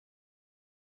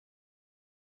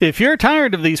If you're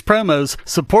tired of these promos,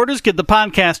 supporters get the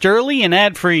podcast early and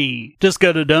ad-free. Just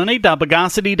go to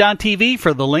donate.bogosity.tv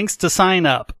for the links to sign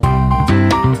up.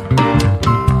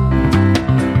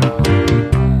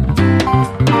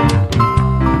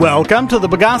 Welcome to the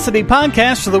Bogosity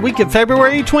Podcast for the week of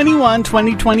February 21,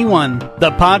 2021,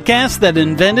 the podcast that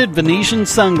invented Venetian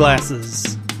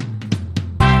sunglasses.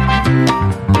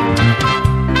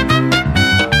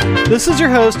 This is your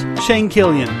host, Shane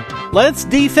Killian. Let's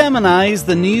defeminize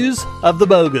the news of the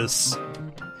bogus.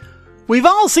 We've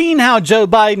all seen how Joe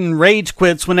Biden rage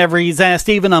quits whenever he's asked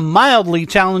even a mildly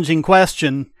challenging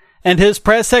question, and his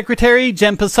press secretary,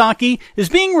 Jen Psaki, is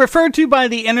being referred to by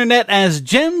the internet as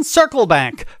Jen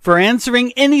Circleback for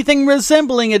answering anything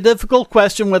resembling a difficult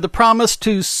question with a promise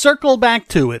to circle back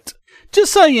to it.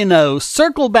 Just so you know,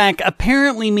 circle back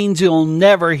apparently means you'll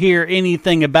never hear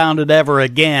anything about it ever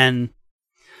again.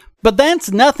 But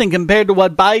that's nothing compared to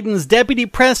what Biden's deputy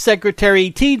press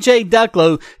secretary, T.J.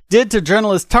 Ducklo, did to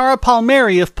journalist Tara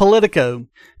Palmieri of Politico.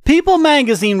 People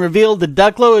magazine revealed that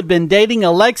Ducklo had been dating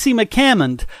Alexi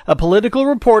McCammond, a political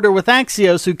reporter with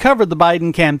Axios who covered the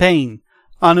Biden campaign.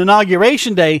 On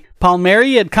Inauguration Day,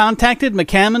 Palmieri had contacted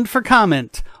McCammond for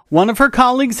comment. One of her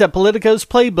colleagues at Politico's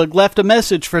Playbook left a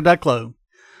message for Ducklo.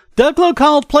 Ducklo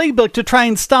called Playbook to try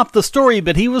and stop the story,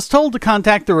 but he was told to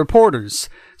contact the reporters.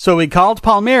 So he called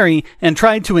Palmieri and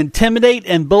tried to intimidate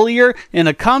and bully her in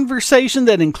a conversation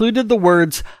that included the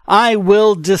words, "I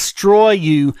will destroy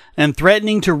you," and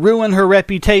threatening to ruin her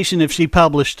reputation if she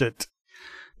published it.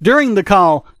 During the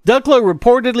call, Ducklo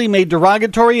reportedly made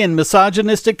derogatory and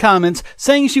misogynistic comments,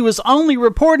 saying she was only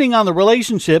reporting on the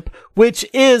relationship, which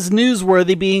is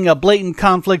newsworthy being a blatant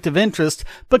conflict of interest,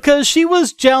 because she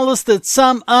was jealous that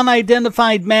some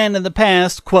unidentified man in the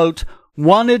past, quote,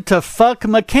 wanted to fuck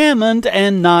McCammond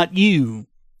and not you.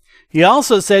 He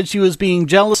also said she was being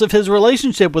jealous of his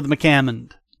relationship with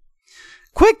McCammond.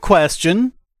 Quick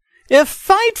question. If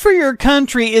fight for your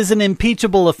country is an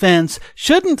impeachable offense,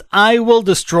 shouldn't "I will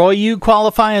destroy you"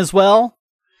 qualify as well?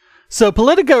 So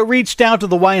Politico reached out to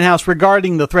the White House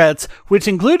regarding the threats, which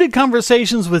included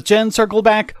conversations with Jen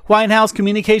Circleback, White House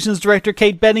Communications Director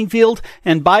Kate Bedingfield,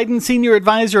 and Biden Senior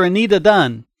Advisor Anita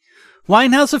Dunn.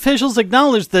 White House officials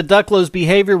acknowledged that Ducklo's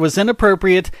behavior was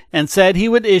inappropriate and said he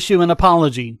would issue an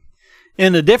apology.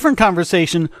 In a different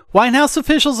conversation, White House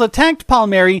officials attacked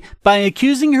Palmieri by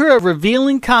accusing her of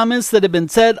revealing comments that had been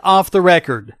said off the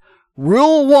record.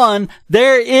 Rule 1,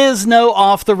 there is no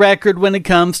off the record when it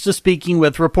comes to speaking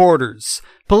with reporters.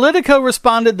 Politico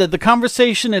responded that the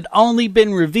conversation had only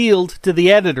been revealed to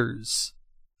the editors.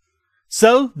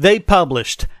 So they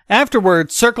published.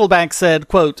 Afterwards, Circleback said,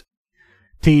 quote,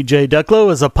 T.J. Ducklo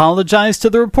has apologized to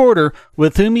the reporter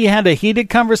with whom he had a heated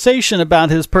conversation about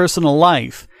his personal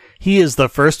life. He is the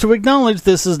first to acknowledge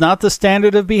this is not the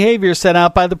standard of behavior set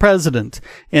out by the president.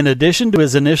 In addition to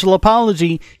his initial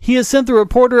apology, he has sent the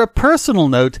reporter a personal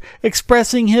note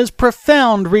expressing his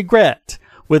profound regret.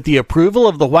 With the approval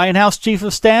of the White House Chief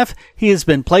of Staff, he has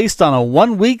been placed on a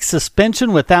 1-week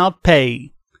suspension without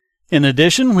pay. In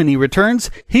addition, when he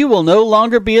returns, he will no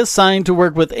longer be assigned to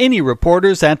work with any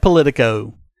reporters at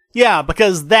Politico. Yeah,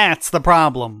 because that's the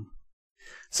problem.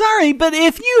 Sorry, but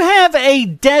if you have a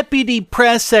deputy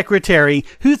press secretary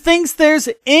who thinks there's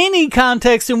any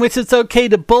context in which it's okay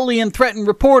to bully and threaten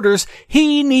reporters,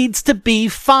 he needs to be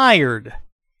fired.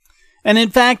 And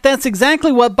in fact, that's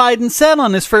exactly what Biden said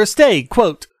on his first day.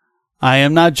 Quote, I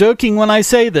am not joking when I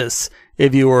say this.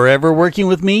 If you are ever working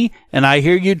with me and I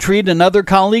hear you treat another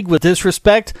colleague with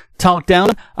disrespect, talk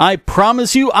down, I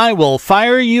promise you I will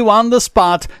fire you on the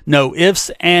spot. No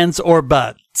ifs, ands, or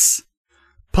buts.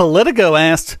 Politico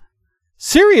asked,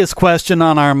 serious question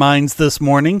on our minds this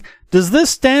morning. Does this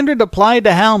standard apply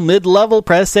to how mid-level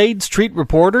press aides treat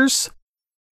reporters?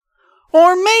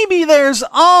 Or maybe there's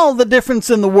all the difference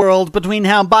in the world between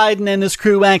how Biden and his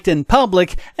crew act in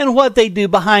public and what they do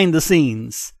behind the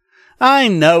scenes. I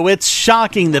know it's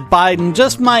shocking that Biden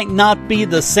just might not be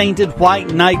the sainted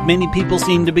white knight many people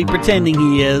seem to be pretending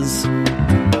he is.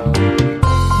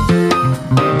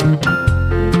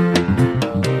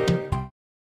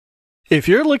 If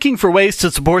you're looking for ways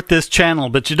to support this channel,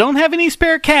 but you don't have any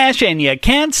spare cash and you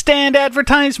can't stand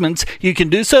advertisements, you can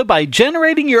do so by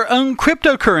generating your own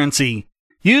cryptocurrency.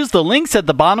 Use the links at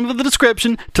the bottom of the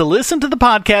description to listen to the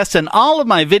podcast and all of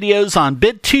my videos on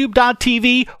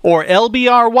bittube.tv or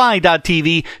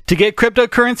lbry.tv to get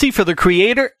cryptocurrency for the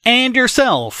creator and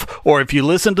yourself. Or if you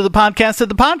listen to the podcast at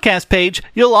the podcast page,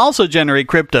 you'll also generate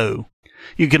crypto.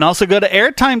 You can also go to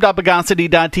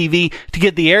airtime.bogosity.tv to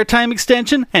get the airtime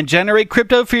extension and generate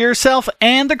crypto for yourself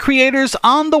and the creators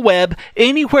on the web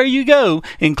anywhere you go,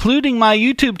 including my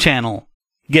YouTube channel.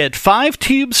 Get 5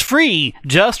 tubes free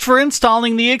just for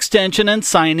installing the extension and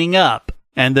signing up,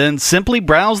 and then simply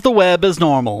browse the web as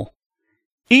normal.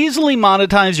 Easily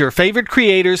monetize your favorite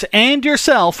creators and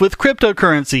yourself with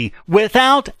cryptocurrency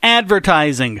without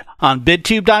advertising on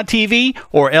BitTube.tv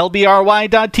or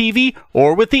LBRY.tv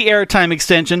or with the Airtime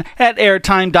extension at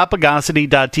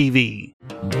airtime.bogosity.tv.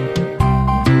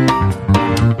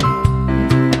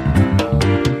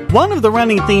 One of the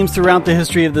running themes throughout the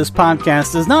history of this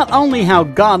podcast is not only how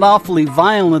god-awfully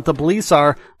violent the police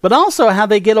are, but also how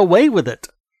they get away with it.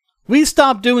 We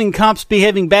stopped doing cops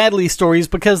behaving badly stories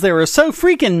because there are so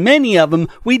freaking many of them,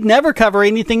 we'd never cover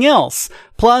anything else.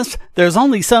 Plus, there's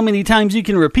only so many times you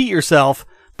can repeat yourself,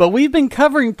 but we've been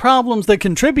covering problems that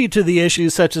contribute to the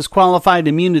issues such as qualified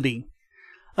immunity.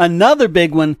 Another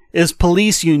big one is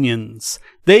police unions.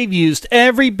 They've used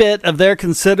every bit of their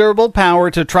considerable power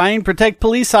to try and protect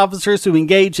police officers who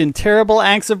engage in terrible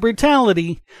acts of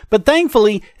brutality, but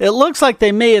thankfully, it looks like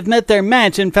they may have met their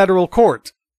match in federal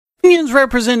court. Unions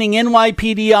representing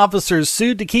NYPD officers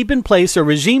sued to keep in place a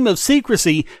regime of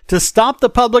secrecy to stop the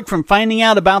public from finding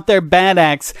out about their bad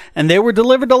acts, and they were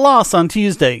delivered a loss on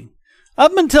Tuesday.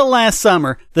 Up until last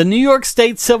summer, the New York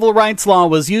State civil rights law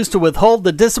was used to withhold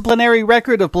the disciplinary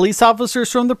record of police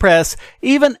officers from the press,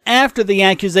 even after the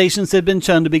accusations had been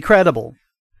shown to be credible.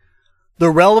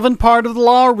 The relevant part of the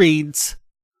law reads,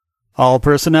 all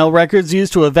personnel records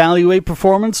used to evaluate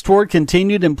performance toward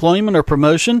continued employment or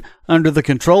promotion under the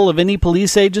control of any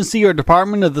police agency or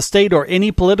department of the state or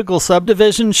any political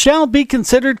subdivision shall be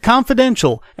considered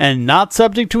confidential and not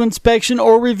subject to inspection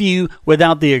or review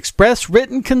without the express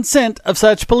written consent of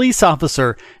such police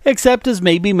officer, except as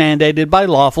may be mandated by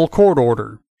lawful court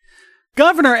order.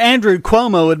 Governor Andrew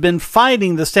Cuomo had been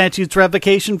fighting the statute's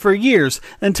revocation for years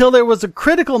until there was a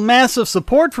critical mass of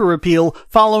support for repeal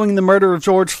following the murder of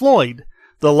George Floyd.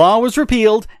 The law was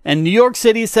repealed, and New York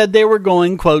City said they were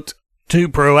going, quote, to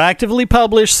proactively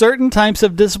publish certain types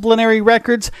of disciplinary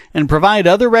records and provide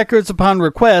other records upon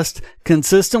request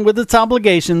consistent with its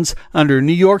obligations under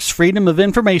New York's Freedom of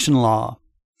Information law.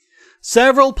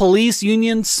 Several police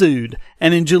unions sued,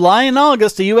 and in July and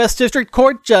August a U.S. District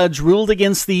Court judge ruled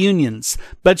against the unions.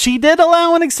 But she did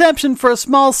allow an exception for a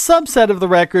small subset of the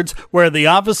records where the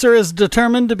officer is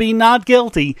determined to be not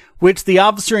guilty, which the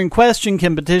officer in question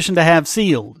can petition to have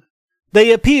sealed.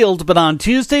 They appealed, but on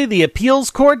Tuesday the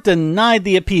appeals court denied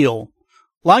the appeal.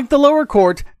 Like the lower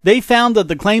court, they found that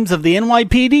the claims of the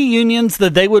NYPD unions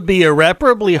that they would be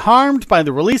irreparably harmed by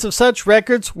the release of such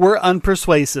records were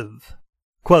unpersuasive.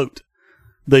 Quote,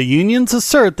 the unions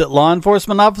assert that law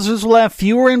enforcement officers will have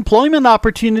fewer employment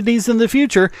opportunities in the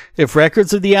future if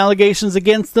records of the allegations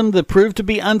against them that prove to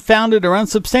be unfounded or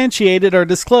unsubstantiated are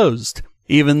disclosed,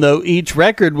 even though each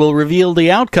record will reveal the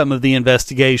outcome of the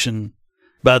investigation.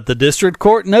 But the district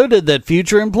court noted that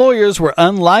future employers were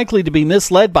unlikely to be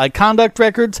misled by conduct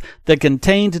records that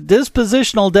contained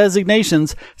dispositional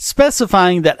designations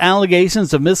specifying that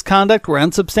allegations of misconduct were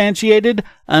unsubstantiated,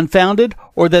 unfounded,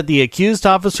 or that the accused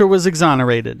officer was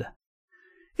exonerated.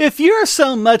 If you're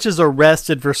so much as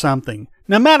arrested for something,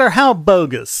 no matter how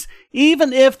bogus,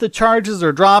 even if the charges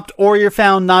are dropped or you're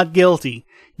found not guilty,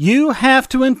 you have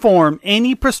to inform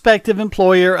any prospective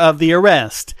employer of the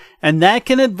arrest, and that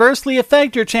can adversely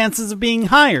affect your chances of being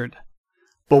hired.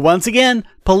 But once again,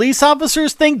 police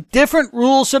officers think different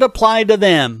rules should apply to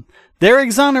them. Their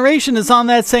exoneration is on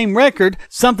that same record,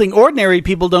 something ordinary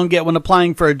people don't get when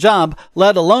applying for a job,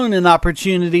 let alone an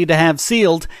opportunity to have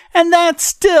sealed, and that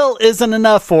still isn't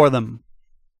enough for them.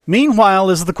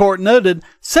 Meanwhile, as the court noted,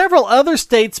 several other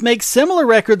states make similar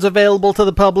records available to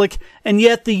the public, and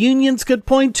yet the unions could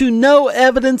point to no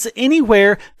evidence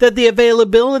anywhere that the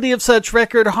availability of such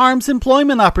record harms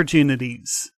employment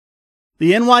opportunities.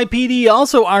 The NYPD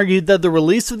also argued that the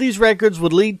release of these records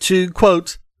would lead to,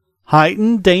 quote,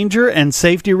 heightened danger and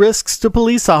safety risks to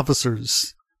police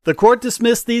officers. The court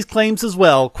dismissed these claims as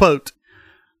well, quote,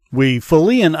 we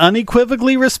fully and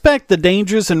unequivocally respect the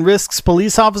dangers and risks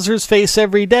police officers face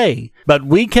every day, but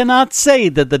we cannot say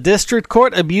that the district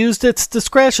court abused its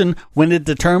discretion when it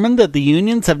determined that the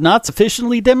unions have not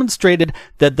sufficiently demonstrated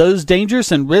that those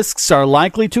dangers and risks are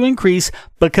likely to increase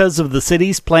because of the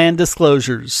city's planned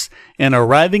disclosures. In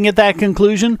arriving at that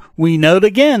conclusion, we note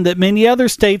again that many other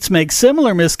states make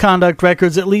similar misconduct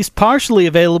records at least partially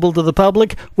available to the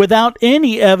public without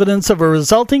any evidence of a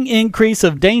resulting increase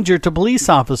of danger to police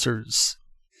officers.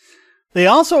 They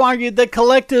also argued that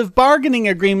collective bargaining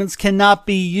agreements cannot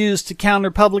be used to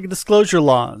counter public disclosure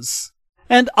laws.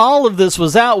 And all of this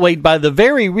was outweighed by the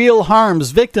very real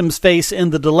harms victims face in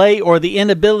the delay or the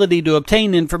inability to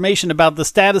obtain information about the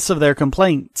status of their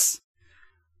complaints.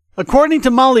 According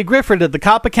to Molly Griffith at the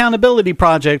Cop Accountability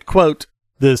Project, quote,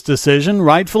 "This decision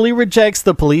rightfully rejects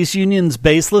the police union's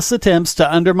baseless attempts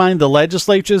to undermine the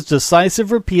legislature's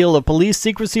decisive repeal of Police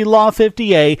Secrecy Law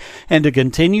 50A and to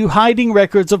continue hiding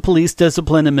records of police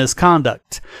discipline and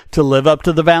misconduct. To live up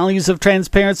to the values of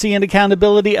transparency and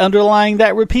accountability underlying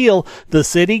that repeal, the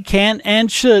city can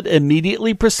and should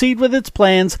immediately proceed with its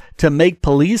plans to make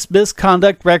police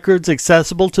misconduct records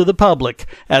accessible to the public,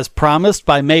 as promised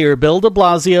by Mayor Bill de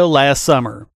Blasio last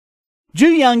summer."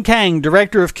 Ju-Young Kang,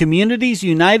 director of Communities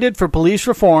United for Police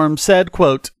Reform, said,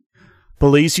 quote,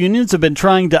 "Police unions have been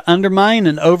trying to undermine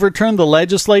and overturn the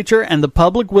legislature and the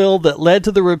public will that led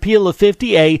to the repeal of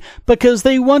 50A because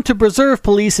they want to preserve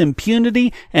police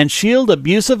impunity and shield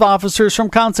abusive officers from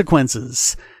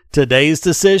consequences. Today's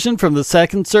decision from the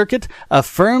Second Circuit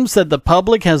affirms that the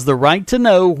public has the right to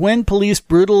know when police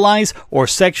brutalize or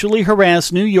sexually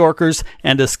harass New Yorkers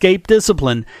and escape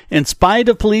discipline, in spite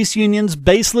of police unions'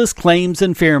 baseless claims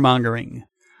and fearmongering."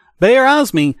 Bayer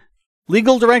Azmi,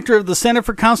 legal director of the Center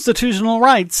for Constitutional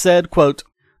Rights, said, quote,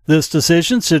 "This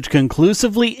decision should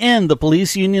conclusively end the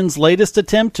police union's latest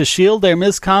attempt to shield their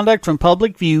misconduct from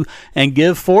public view and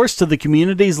give force to the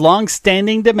community's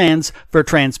long-standing demands for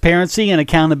transparency and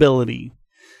accountability."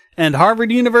 And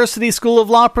Harvard University School of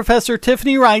Law professor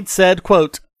Tiffany Wright said,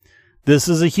 quote, "This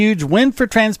is a huge win for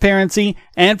transparency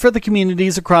and for the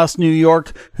communities across New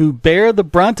York who bear the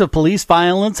brunt of police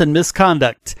violence and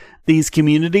misconduct. These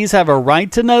communities have a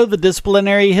right to know the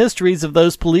disciplinary histories of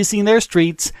those policing their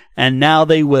streets, and now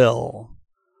they will."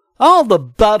 All the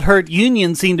butthurt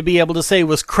unions seem to be able to say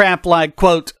was crap like,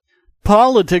 quote,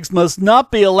 "Politics must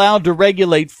not be allowed to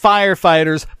regulate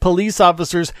firefighters, police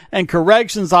officers, and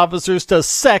corrections officers to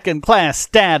second-class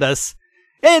status."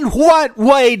 In what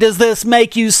way does this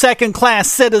make you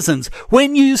second-class citizens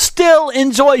when you still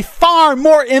enjoy far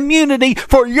more immunity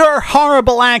for your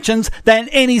horrible actions than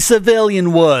any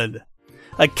civilian would?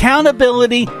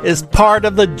 Accountability is part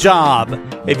of the job.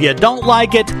 If you don't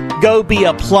like it, go be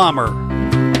a plumber.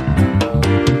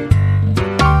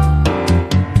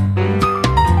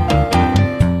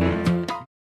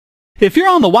 If you're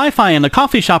on the Wi-Fi in a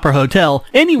coffee shop or hotel,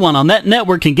 anyone on that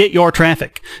network can get your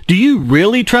traffic. Do you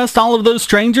really trust all of those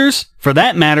strangers? For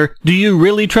that matter, do you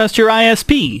really trust your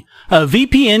ISP? A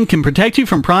VPN can protect you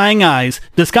from prying eyes,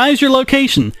 disguise your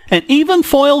location, and even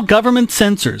foil government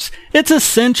censors. It's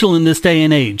essential in this day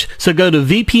and age, so go to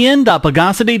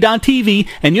vpn.bogosity.tv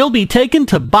and you'll be taken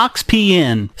to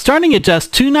BoxPN. Starting at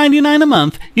just $2.99 a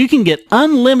month, you can get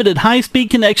unlimited high-speed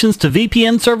connections to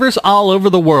VPN servers all over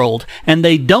the world, and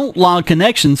they don't log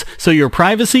connections, so your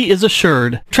privacy is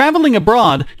assured. Traveling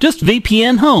abroad, just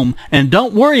VPN home, and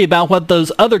don't worry about what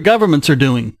those other governments are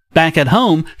doing. Back at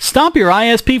home, stop your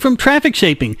ISP from traffic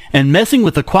shaping and messing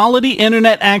with the quality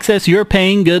internet access you're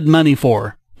paying good money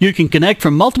for. You can connect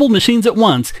from multiple machines at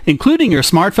once, including your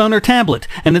smartphone or tablet,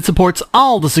 and it supports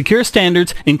all the secure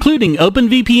standards, including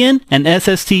OpenVPN and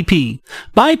SSTP.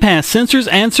 Bypass censors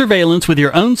and surveillance with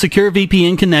your own secure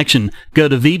VPN connection. Go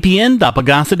to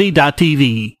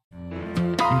vpn.bogosity.tv.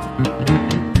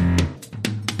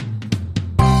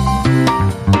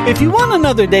 If you want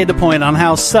another data point on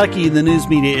how sucky the news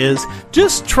media is,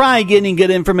 just try getting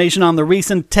good information on the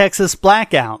recent Texas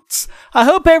blackouts. I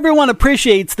hope everyone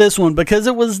appreciates this one because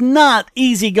it was not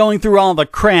easy going through all the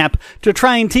crap to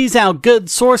try and tease out good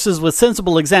sources with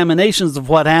sensible examinations of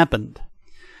what happened.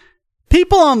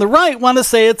 People on the right want to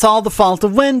say it's all the fault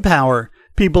of wind power.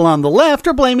 People on the left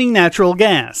are blaming natural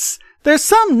gas. There's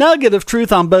some nugget of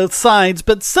truth on both sides,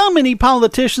 but so many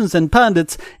politicians and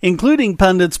pundits, including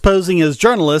pundits posing as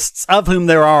journalists, of whom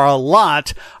there are a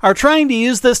lot, are trying to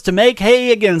use this to make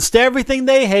hay against everything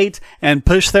they hate and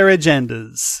push their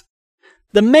agendas.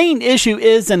 The main issue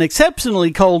is an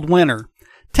exceptionally cold winter.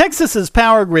 Texas's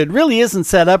power grid really isn't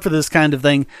set up for this kind of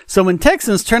thing, so when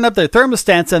Texans turn up their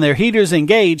thermostats and their heaters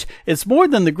engage, it's more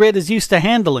than the grid is used to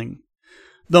handling.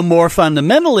 The more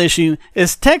fundamental issue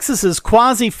is Texas's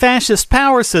quasi-fascist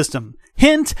power system.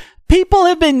 Hint, people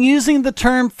have been using the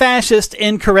term fascist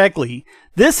incorrectly.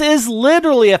 This is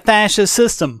literally a fascist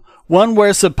system, one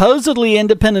where supposedly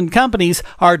independent companies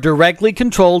are directly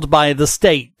controlled by the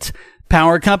state.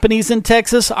 Power companies in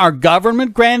Texas are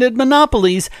government-granted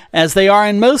monopolies, as they are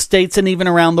in most states and even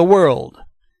around the world.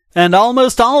 And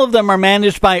almost all of them are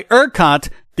managed by ERCOT,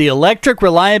 the Electric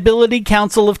Reliability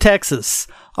Council of Texas.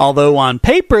 Although on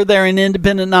paper they're an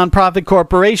independent nonprofit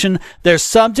corporation, they're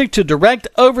subject to direct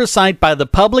oversight by the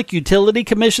Public Utility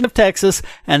Commission of Texas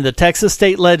and the Texas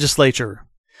State Legislature.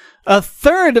 A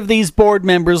third of these board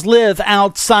members live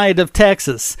outside of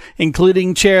Texas,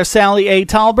 including Chair Sally A.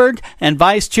 Talberg and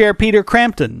Vice Chair Peter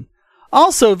Crampton.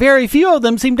 Also, very few of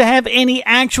them seem to have any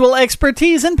actual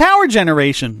expertise in power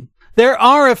generation. There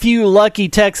are a few lucky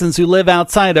Texans who live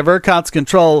outside of ERCOT's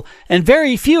control, and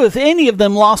very few, if any of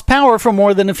them, lost power for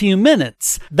more than a few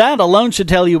minutes. That alone should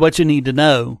tell you what you need to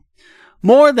know.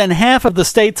 More than half of the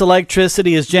state's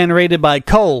electricity is generated by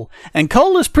coal, and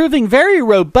coal is proving very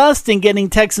robust in getting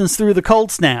Texans through the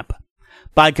cold snap.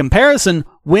 By comparison,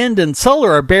 wind and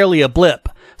solar are barely a blip.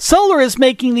 Solar is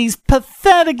making these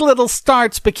pathetic little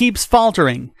starts but keeps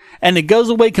faltering, and it goes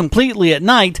away completely at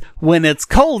night when it's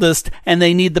coldest and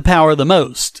they need the power the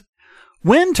most.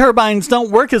 Wind turbines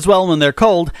don't work as well when they're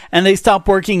cold, and they stop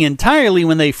working entirely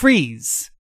when they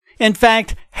freeze. In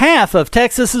fact, half of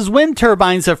Texas's wind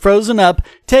turbines have frozen up,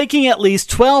 taking at least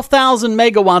 12,000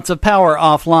 megawatts of power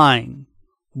offline.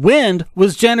 Wind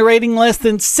was generating less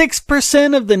than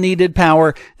 6% of the needed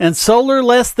power, and solar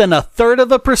less than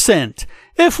 1/3%.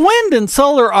 If wind and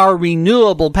solar are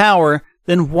renewable power,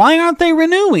 then why aren't they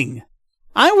renewing?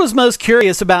 I was most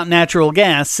curious about natural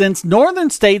gas, since northern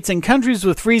states and countries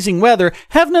with freezing weather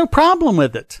have no problem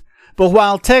with it. But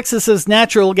while Texas's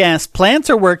natural gas plants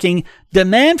are working,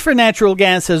 demand for natural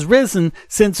gas has risen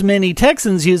since many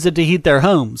Texans use it to heat their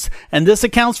homes, and this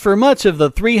accounts for much of the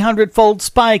 300-fold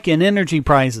spike in energy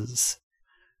prices.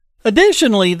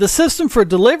 Additionally, the system for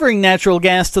delivering natural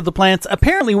gas to the plants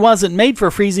apparently wasn't made for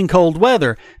freezing cold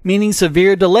weather, meaning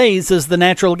severe delays as the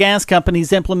natural gas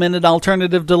companies implemented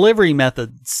alternative delivery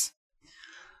methods.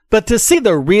 But to see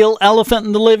the real elephant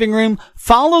in the living room,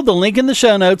 follow the link in the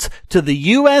show notes to the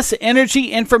U.S.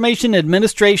 Energy Information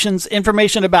Administration's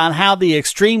information about how the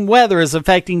extreme weather is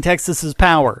affecting Texas's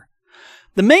power.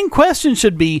 The main question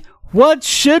should be, what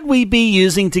should we be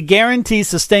using to guarantee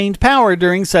sustained power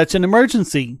during such an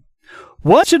emergency?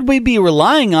 What should we be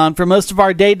relying on for most of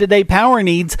our day-to-day power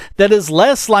needs that is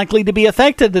less likely to be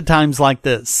affected at times like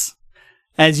this?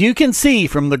 As you can see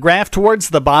from the graph towards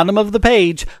the bottom of the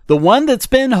page, the one that's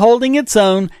been holding its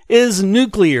own is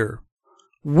nuclear.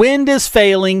 Wind is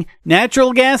failing,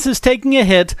 natural gas is taking a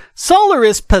hit, solar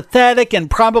is pathetic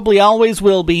and probably always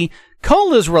will be,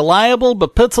 coal is reliable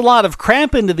but puts a lot of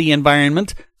crap into the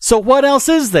environment, so what else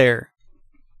is there?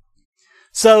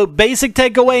 So, basic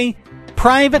takeaway,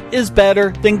 private is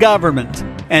better than government,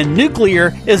 and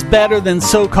nuclear is better than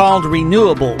so-called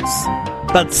renewables.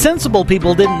 But sensible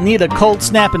people didn't need a cold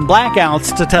snap and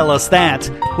blackouts to tell us that.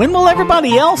 When will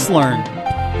everybody else learn?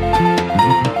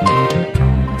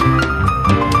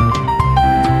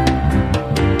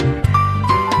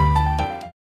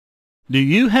 Do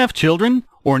you have children,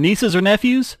 or nieces or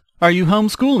nephews? Are you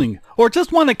homeschooling, or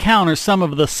just want to counter some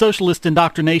of the socialist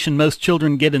indoctrination most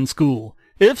children get in school?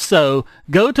 If so,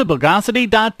 go to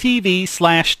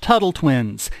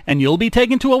Bogosity.tv/TuttleTwins, and you'll be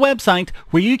taken to a website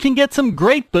where you can get some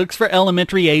great books for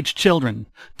elementary-aged children.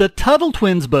 The Tuttle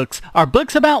Twins books are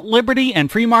books about liberty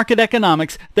and free market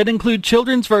economics that include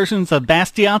children's versions of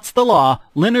Bastiat's The Law,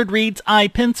 Leonard Read's I,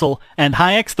 Pencil, and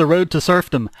Hayek's The Road to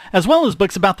Serfdom, as well as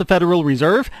books about the Federal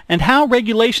Reserve and how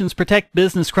regulations protect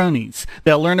business cronies.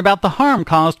 They'll learn about the harm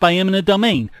caused by eminent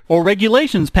domain, or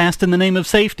regulations passed in the name of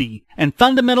safety, and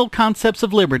fundamental concepts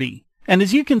of liberty. And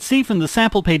as you can see from the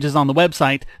sample pages on the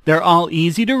website, they're all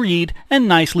easy to read and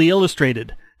nicely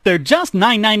illustrated. They're just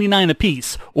 $9.99 a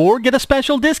piece, or get a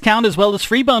special discount as well as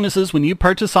free bonuses when you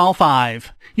purchase all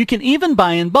 5. You can even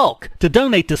buy in bulk to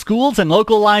donate to schools and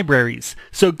local libraries.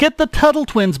 So get the Tuttle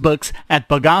Twins books at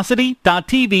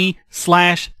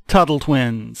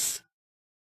Bogosity.tv/TuttleTwins.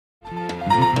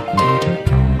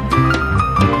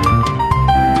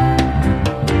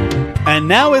 And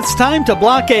now it's time to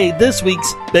blockade this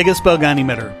week's biggest bogon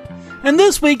emitter. And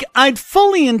this week, I'd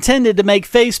fully intended to make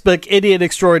Facebook idiot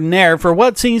extraordinaire for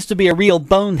what seems to be a real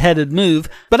boneheaded move,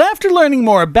 but after learning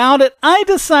more about it, I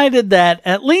decided that,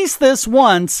 at least this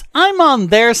once, I'm on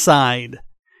their side.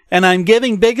 And I'm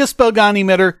giving biggest bogon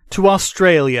emitter to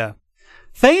Australia.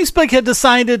 Facebook had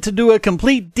decided to do a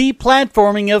complete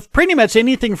deplatforming of pretty much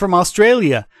anything from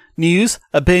Australia. News,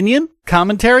 opinion,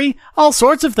 commentary, all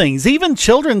sorts of things, even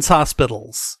children's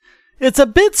hospitals. It's a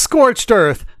bit scorched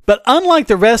earth, but unlike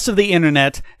the rest of the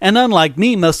internet, and unlike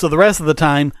me most of the rest of the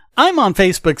time, I'm on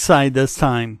Facebook's side this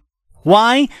time.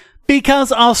 Why?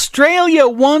 Because Australia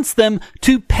wants them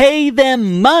to pay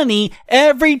them money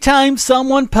every time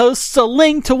someone posts a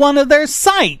link to one of their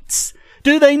sites.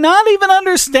 Do they not even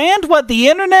understand what the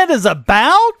internet is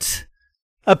about?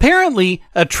 Apparently,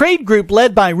 a trade group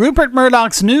led by Rupert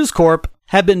Murdoch's News Corp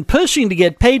have been pushing to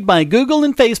get paid by Google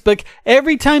and Facebook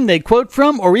every time they quote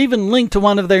from or even link to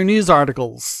one of their news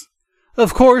articles.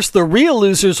 Of course, the real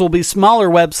losers will be smaller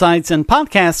websites and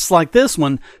podcasts like this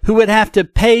one, who would have to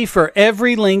pay for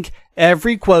every link,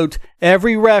 every quote,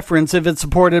 every reference if it's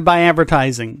supported by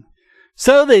advertising.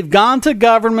 So they've gone to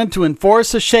government to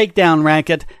enforce a shakedown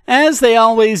racket, as they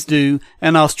always do,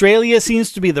 and Australia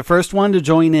seems to be the first one to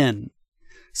join in.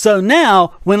 So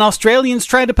now, when Australians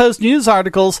try to post news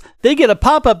articles, they get a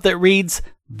pop-up that reads,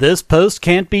 "This post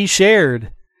can't be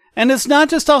shared." And it's not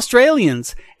just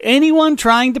Australians. Anyone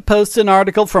trying to post an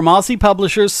article from Aussie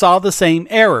publishers saw the same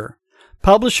error.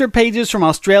 Publisher pages from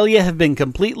Australia have been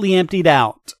completely emptied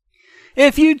out.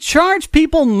 If you charge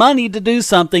people money to do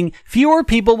something, fewer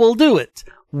people will do it.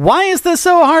 Why is this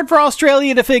so hard for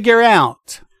Australia to figure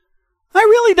out? I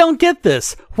really don't get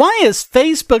this. Why is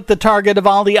Facebook the target of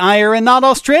all the ire and not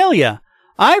Australia?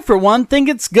 I, for one, think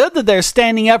it's good that they're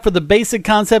standing up for the basic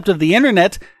concept of the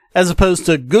internet, as opposed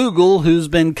to Google, who's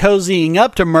been cozying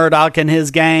up to Murdoch and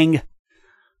his gang.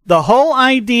 The whole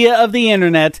idea of the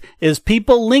internet is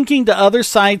people linking to other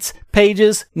sites,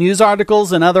 pages, news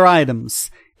articles, and other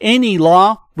items. Any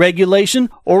law, regulation,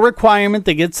 or requirement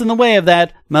that gets in the way of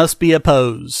that must be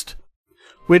opposed.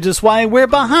 Which is why we're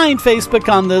behind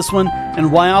Facebook on this one,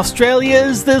 and why Australia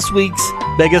is this week's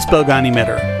biggest bogon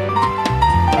emitter.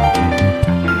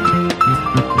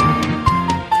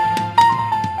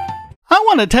 I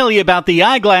want to tell you about the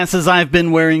eyeglasses I've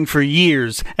been wearing for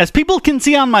years. As people can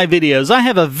see on my videos, I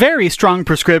have a very strong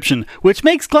prescription, which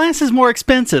makes glasses more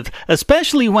expensive,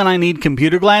 especially when I need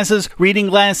computer glasses, reading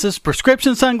glasses,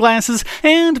 prescription sunglasses,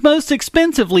 and most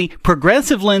expensively,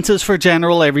 progressive lenses for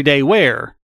general everyday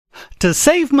wear. To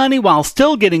save money while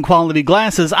still getting quality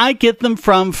glasses, I get them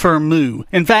from Firmoo.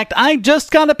 In fact, I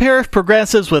just got a pair of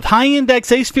progressives with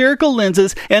high-index aspherical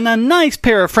lenses and a nice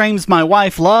pair of frames my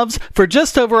wife loves for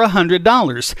just over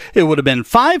 $100. It would have been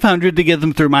 $500 to get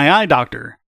them through my eye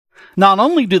doctor. Not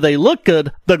only do they look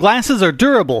good, the glasses are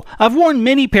durable. I've worn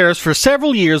many pairs for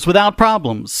several years without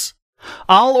problems.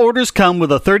 All orders come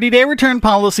with a 30-day return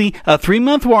policy, a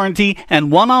 3-month warranty, and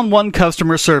one-on-one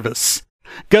customer service.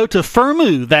 Go to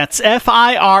Firmoo, that's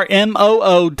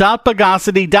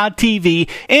FIRMOO.Bogosity.tv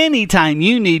anytime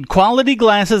you need quality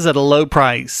glasses at a low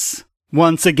price.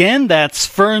 Once again, that's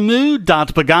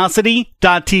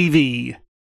Firmoo.Bogosity.tv.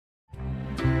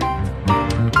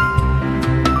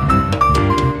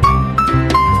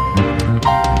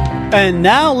 And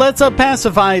now let's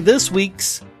pacify this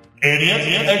week's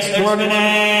Idiot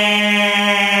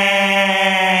Extraordinaire.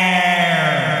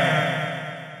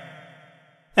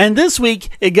 And this week,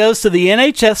 it goes to the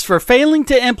NHS for failing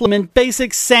to implement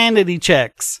basic sanity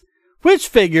checks. Which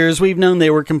figures, we've known they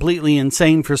were completely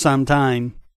insane for some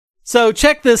time. So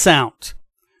check this out.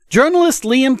 Journalist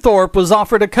Liam Thorpe was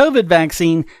offered a COVID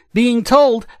vaccine, being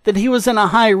told that he was in a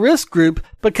high-risk group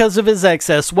because of his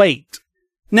excess weight.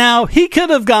 Now, he could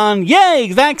have gone,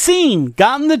 "Yay, vaccine!"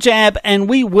 gotten the jab, and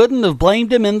we wouldn't have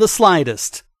blamed him in the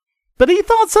slightest. But he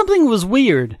thought something was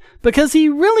weird, because he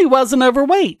really wasn't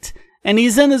overweight. And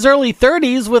he's in his early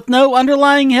 30s with no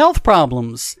underlying health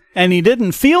problems. And he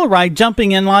didn't feel right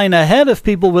jumping in line ahead of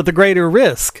people with a greater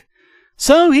risk.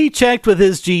 So he checked with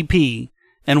his GP.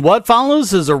 And what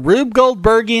follows is a Rube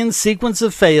Goldbergian sequence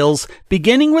of fails,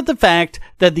 beginning with the fact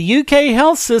that the UK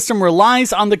health system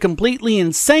relies on the completely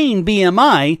insane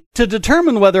BMI to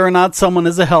determine whether or not someone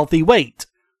is a healthy weight.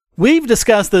 We've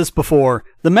discussed this before.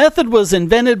 The method was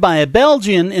invented by a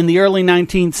Belgian in the early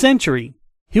 19th century.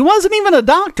 He wasn't even a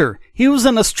doctor. He was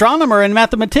an astronomer and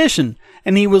mathematician,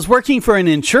 and he was working for an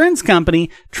insurance company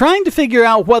trying to figure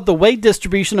out what the weight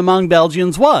distribution among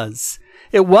Belgians was.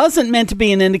 It wasn't meant to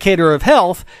be an indicator of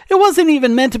health. It wasn't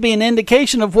even meant to be an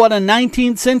indication of what a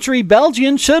 19th century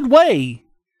Belgian should weigh.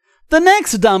 The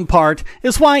next dumb part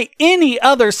is why any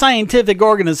other scientific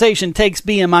organization takes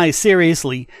BMI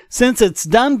seriously, since it's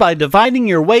done by dividing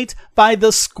your weight by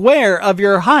the square of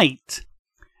your height.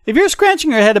 If you're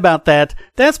scratching your head about that,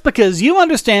 that's because you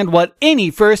understand what any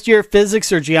first-year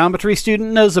physics or geometry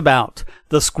student knows about,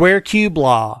 the square-cube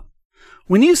law.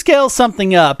 When you scale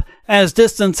something up, as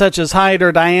distance such as height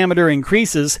or diameter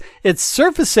increases, its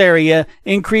surface area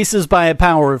increases by a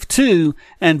power of 2,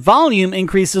 and volume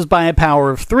increases by a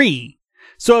power of 3.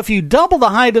 So if you double the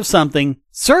height of something,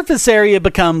 surface area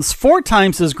becomes 4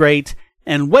 times as great,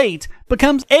 and weight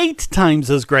becomes 8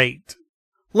 times as great.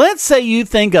 Let's say you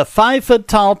think a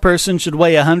 5-foot-tall person should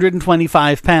weigh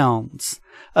 125 pounds.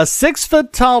 A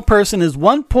 6-foot-tall person is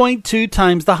 1.2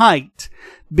 times the height.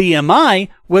 BMI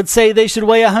would say they should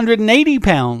weigh 180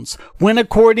 pounds, when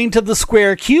according to the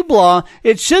square cube law,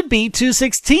 it should be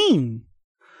 216.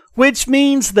 Which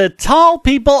means that tall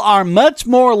people are much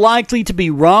more likely to be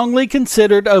wrongly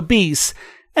considered obese,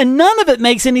 and none of it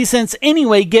makes any sense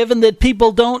anyway, given that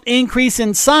people don't increase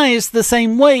in size the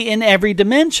same way in every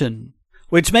dimension.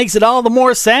 which makes it all the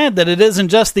more sad that it isn't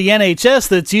just the NHS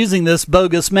that's using this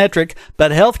bogus metric,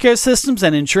 but healthcare systems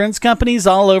and insurance companies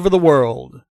all over the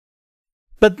world.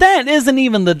 But that isn't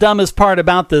even the dumbest part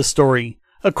about this story.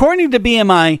 According to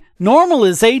BMI, normal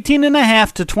is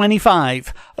 18.5 to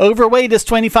 25, overweight is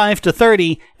 25 to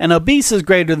 30, and obese is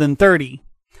greater than 30.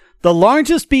 The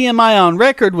largest BMI on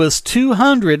record was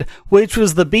 200, which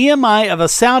was the BMI of a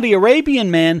Saudi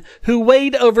Arabian man who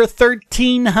weighed over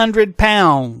 1,300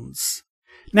 pounds.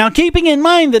 Now, keeping in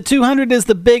mind that 200 is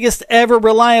the biggest ever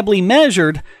reliably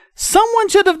measured, someone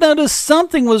should have noticed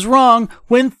something was wrong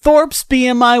when Thorpe's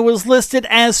BMI was listed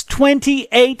as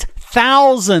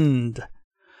 28,000.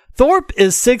 Thorpe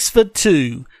is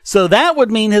 6'2", so that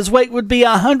would mean his weight would be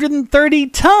 130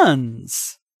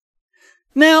 tons.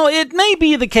 Now, it may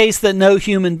be the case that no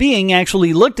human being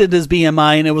actually looked at his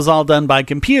BMI and it was all done by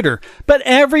computer, but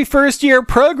every first-year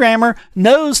programmer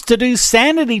knows to do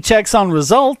sanity checks on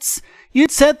results.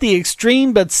 You'd set the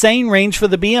extreme but sane range for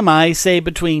the BMI, say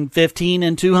between 15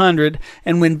 and 200,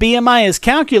 and when BMI is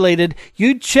calculated,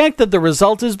 you'd check that the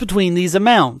result is between these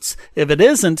amounts. If it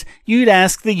isn't, you'd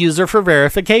ask the user for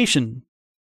verification.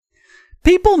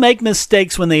 People make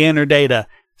mistakes when they enter data.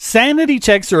 Sanity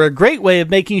checks are a great way of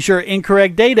making sure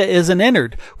incorrect data isn't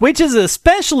entered, which is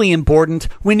especially important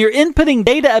when you're inputting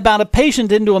data about a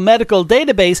patient into a medical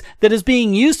database that is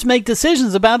being used to make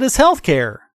decisions about his health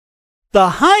care. The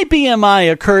high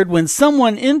BMI occurred when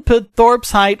someone input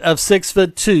Thorpe's height of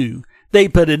 6'2". They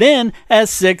put it in as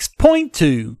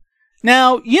 6.2.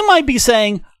 Now, you might be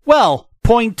saying, well,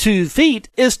 0.2 feet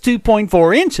is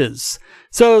 2.4 inches.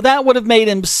 So that would have made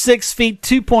him 6 feet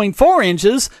 2.4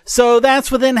 inches, so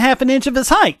that's within half an inch of his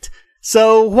height.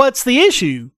 So what's the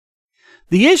issue?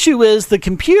 The issue is the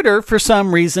computer, for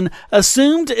some reason,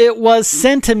 assumed it was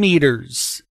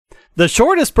centimeters. The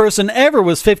shortest person ever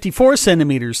was 54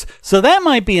 centimeters, so that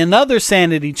might be another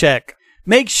sanity check.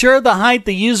 Make sure the height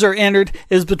the user entered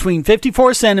is between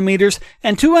 54 centimeters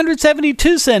and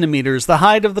 272 centimeters, the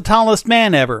height of the tallest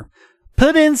man ever.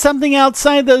 Put in something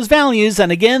outside those values, and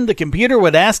again, the computer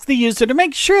would ask the user to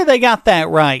make sure they got that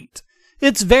right.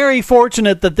 It's very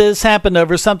fortunate that this happened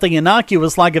over something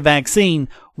innocuous like a vaccine.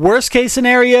 Worst case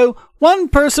scenario, one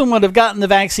person would have gotten the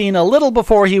vaccine a little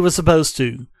before he was supposed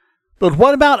to. But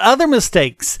what about other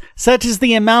mistakes, such as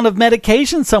the amount of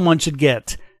medication someone should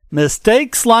get?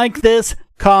 Mistakes like this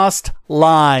cost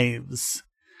lives.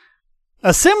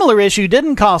 A similar issue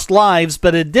didn't cost lives,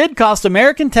 but it did cost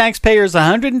American taxpayers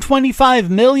 $125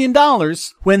 million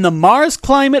when the Mars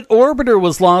Climate Orbiter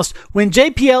was lost when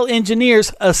JPL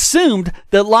engineers assumed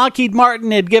that Lockheed Martin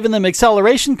had given them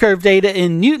acceleration curve data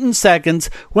in Newton seconds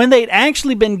when they'd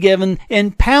actually been given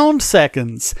in pound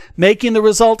seconds, making the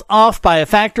result off by a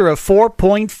factor of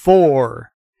 4.4.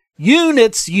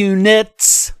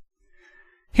 Units!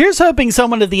 Here's hoping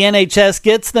someone at the NHS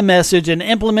gets the message and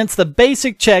implements the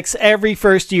basic checks every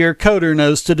first-year coder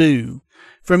knows to do.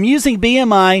 From using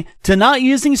BMI to not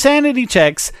using sanity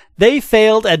checks, they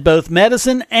failed at both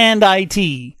medicine and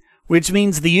IT, which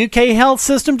means the UK health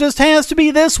system just has to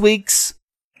be this week's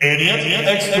Idiot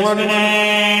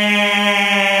Extraordinaire.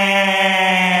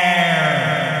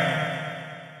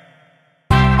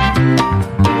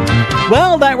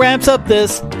 Well, that wraps up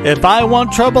this If I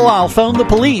Want Trouble, I'll Phone the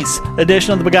Police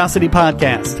edition of the Bogosity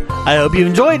Podcast. I hope you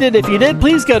enjoyed it. If you did,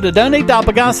 please go to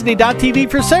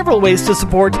donate.bogosity.tv for several ways to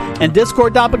support and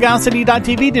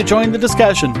discord.bogosity.tv to join the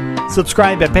discussion.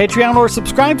 Subscribe at Patreon or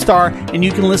Subscribestar, and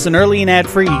you can listen early and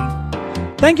ad-free.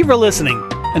 Thank you for listening.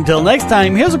 Until next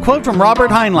time, here's a quote from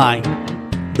Robert Heinlein.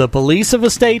 The police of a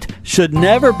state should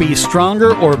never be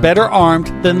stronger or better armed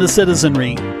than the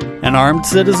citizenry. An armed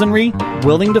citizenry,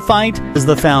 willing to fight, is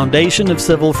the foundation of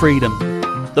civil freedom.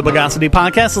 The Bogosity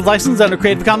Podcast is licensed under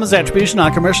Creative Commons Attribution,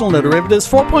 Non-Commercial, No Derivatives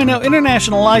 4.0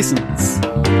 International License.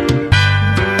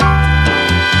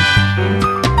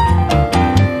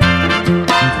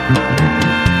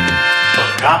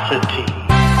 Bogosity.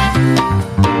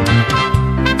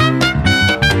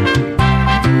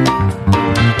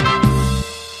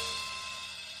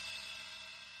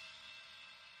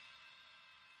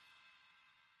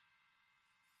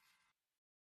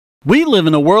 We live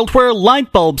in a world where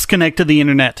light bulbs connect to the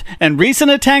internet, and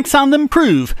recent attacks on them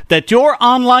prove that your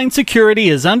online security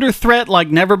is under threat like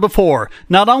never before.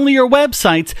 Not only your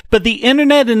websites, but the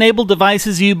internet-enabled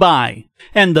devices you buy.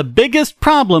 And the biggest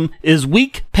problem is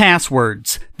weak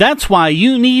passwords. That's why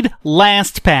you need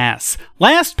LastPass.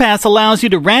 LastPass allows you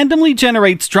to randomly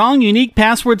generate strong, unique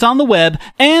passwords on the web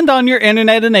and on your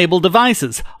internet-enabled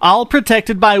devices, all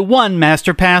protected by one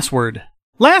master password.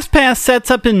 LastPass sets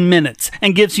up in minutes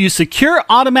and gives you secure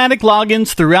automatic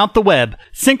logins throughout the web,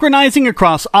 synchronizing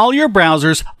across all your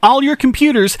browsers, all your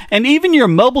computers, and even your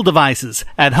mobile devices,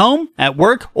 at home, at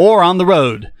work, or on the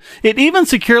road. It even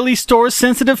securely stores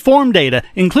sensitive form data,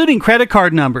 including credit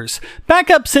card numbers,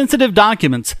 backup sensitive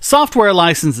documents, software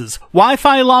licenses,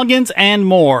 Wi-Fi logins, and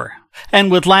more.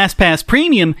 And with LastPass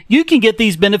Premium, you can get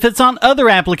these benefits on other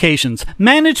applications,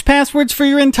 manage passwords for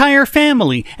your entire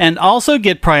family, and also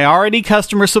get priority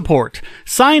customer support.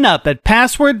 Sign up at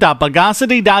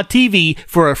password.bogosity.tv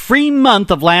for a free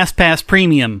month of LastPass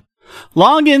Premium.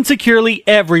 Log in securely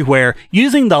everywhere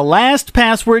using the last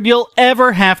password you'll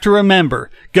ever have to remember.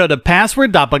 Go to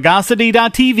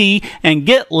password.bogosity.tv and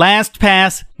get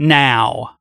LastPass now.